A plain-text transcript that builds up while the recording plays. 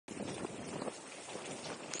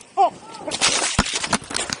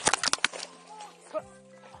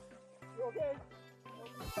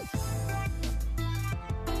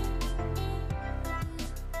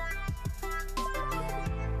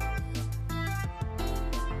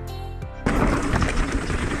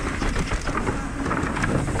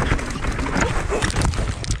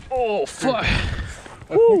Oh, fuck.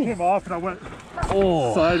 I came off and I went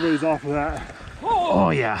sideways off of that.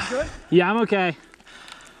 Oh, yeah. Good? Yeah, I'm okay.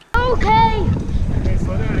 Okay. Okay,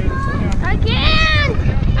 slow down, Aiden, slow down. I can't.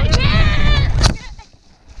 I can't.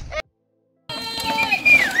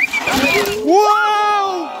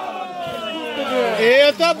 Вау!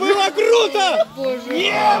 Это было круто!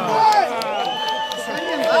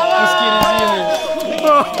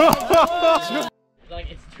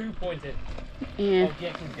 Like, it's two-pointed. Yeah.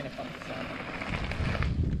 Objective's gonna fuck this up.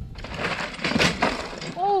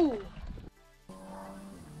 Oh.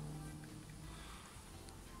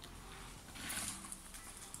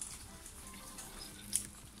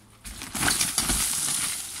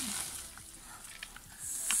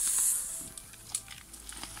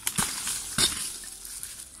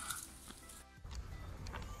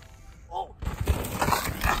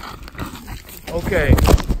 Okay,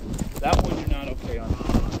 that one you're not okay on.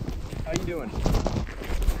 How you doing?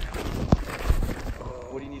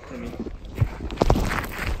 What do you need from me?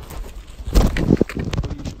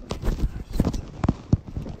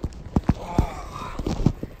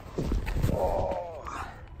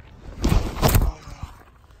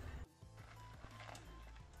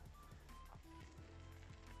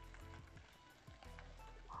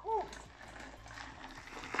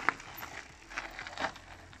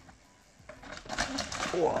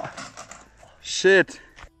 Oh, shit.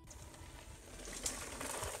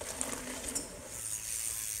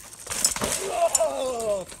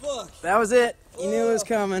 Oh, fuck. That was it. You knew it was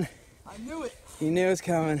coming. I knew it. You knew it was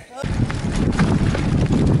coming.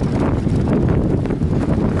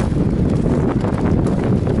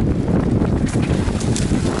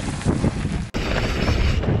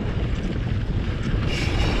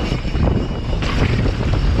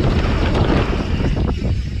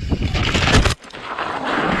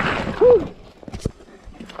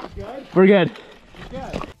 We're good.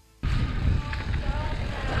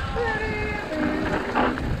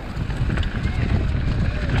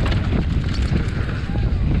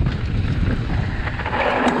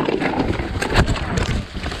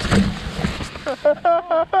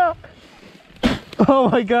 Oh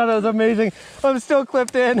my god, that was amazing. I'm still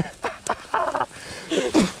clipped in.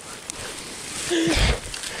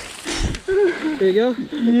 There you go.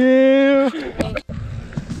 Yeah.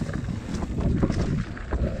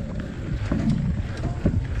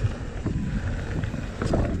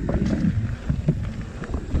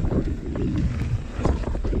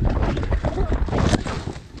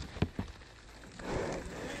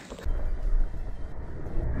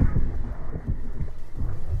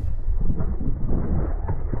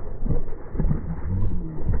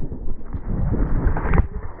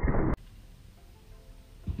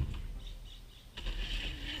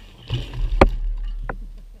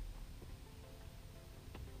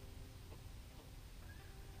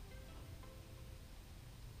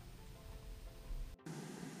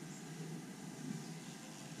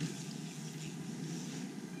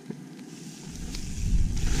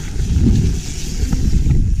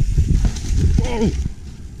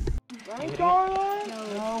 Right, Charlie?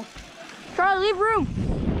 No. Charlie, leave room.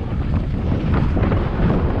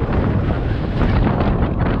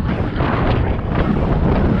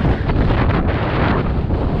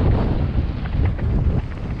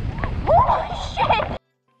 Oh, shit!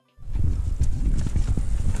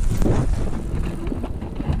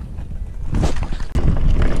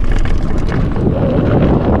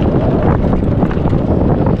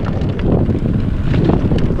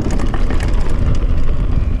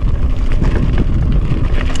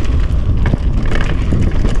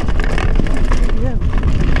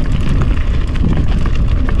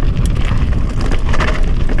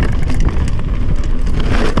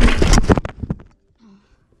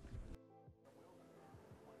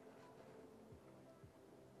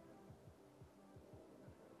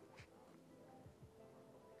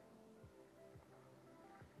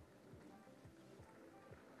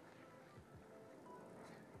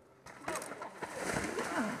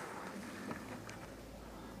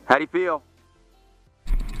 How do you feel?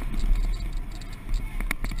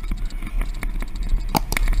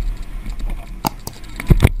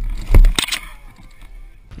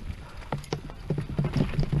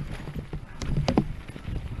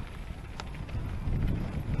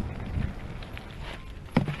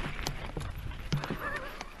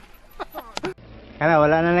 Kaya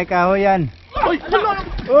wala na nagkahoy yan.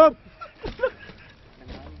 Oop!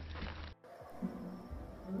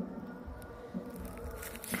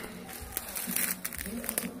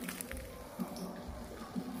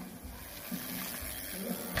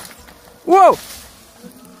 Uou!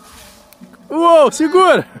 Uou,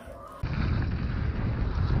 segura!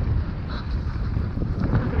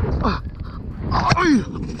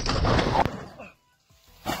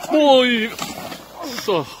 Oj!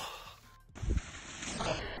 Så.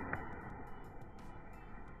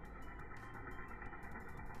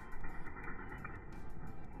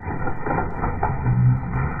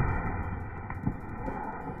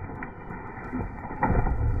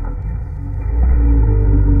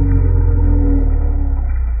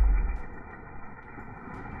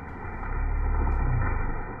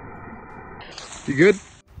 You good?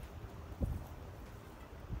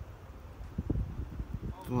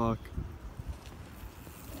 Fuck.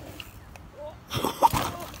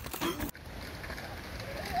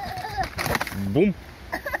 Boom.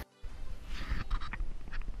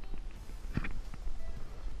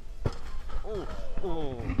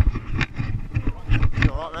 Oh. You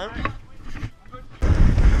alright, man?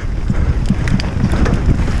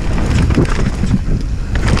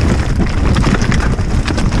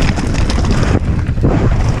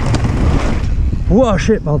 What a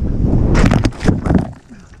shit, Bob.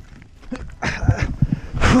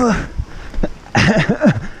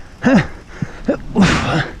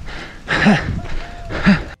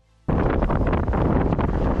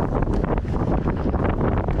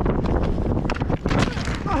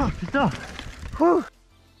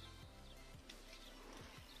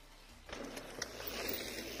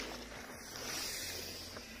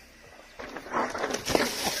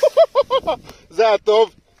 זה היה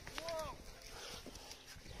טוב.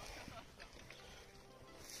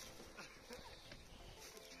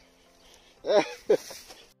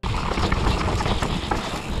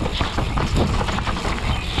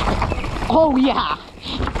 Oh yeah.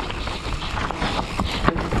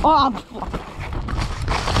 Oh, fuck.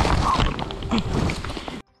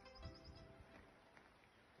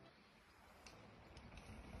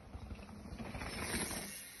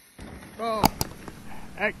 Oh,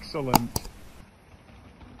 excellent.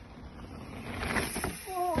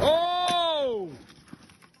 Oh!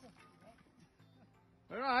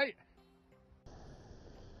 All right.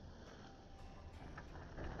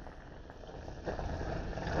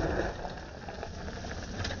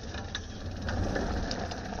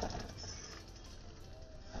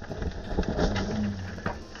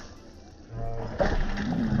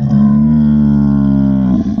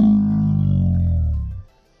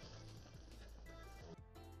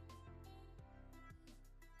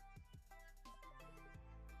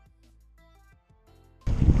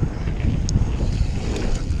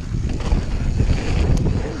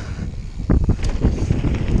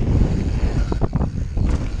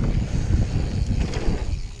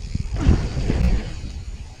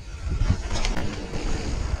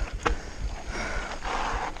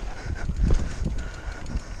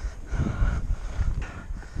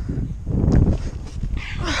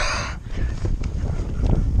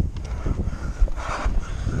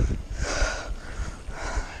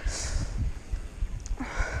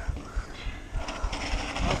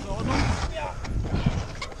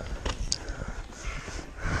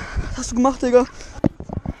 Was hast du gemacht, Digga?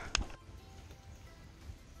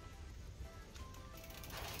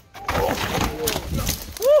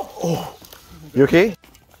 Oh. You okay?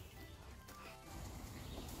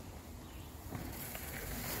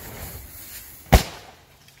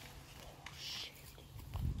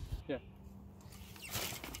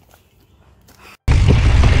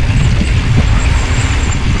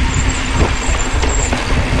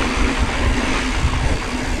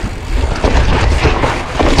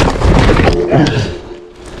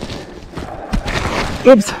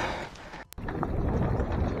 Oops.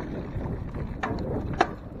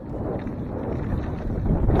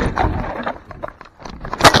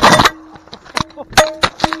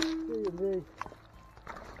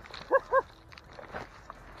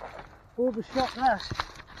 Overshot there.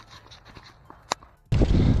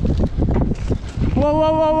 Whoa,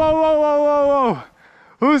 whoa, whoa, whoa, whoa, whoa, whoa, whoa.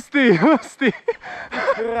 Husti, husti.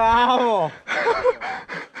 Bravo!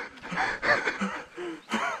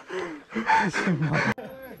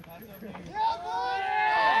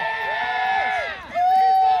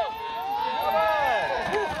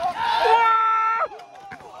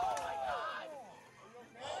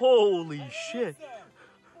 Holy shit.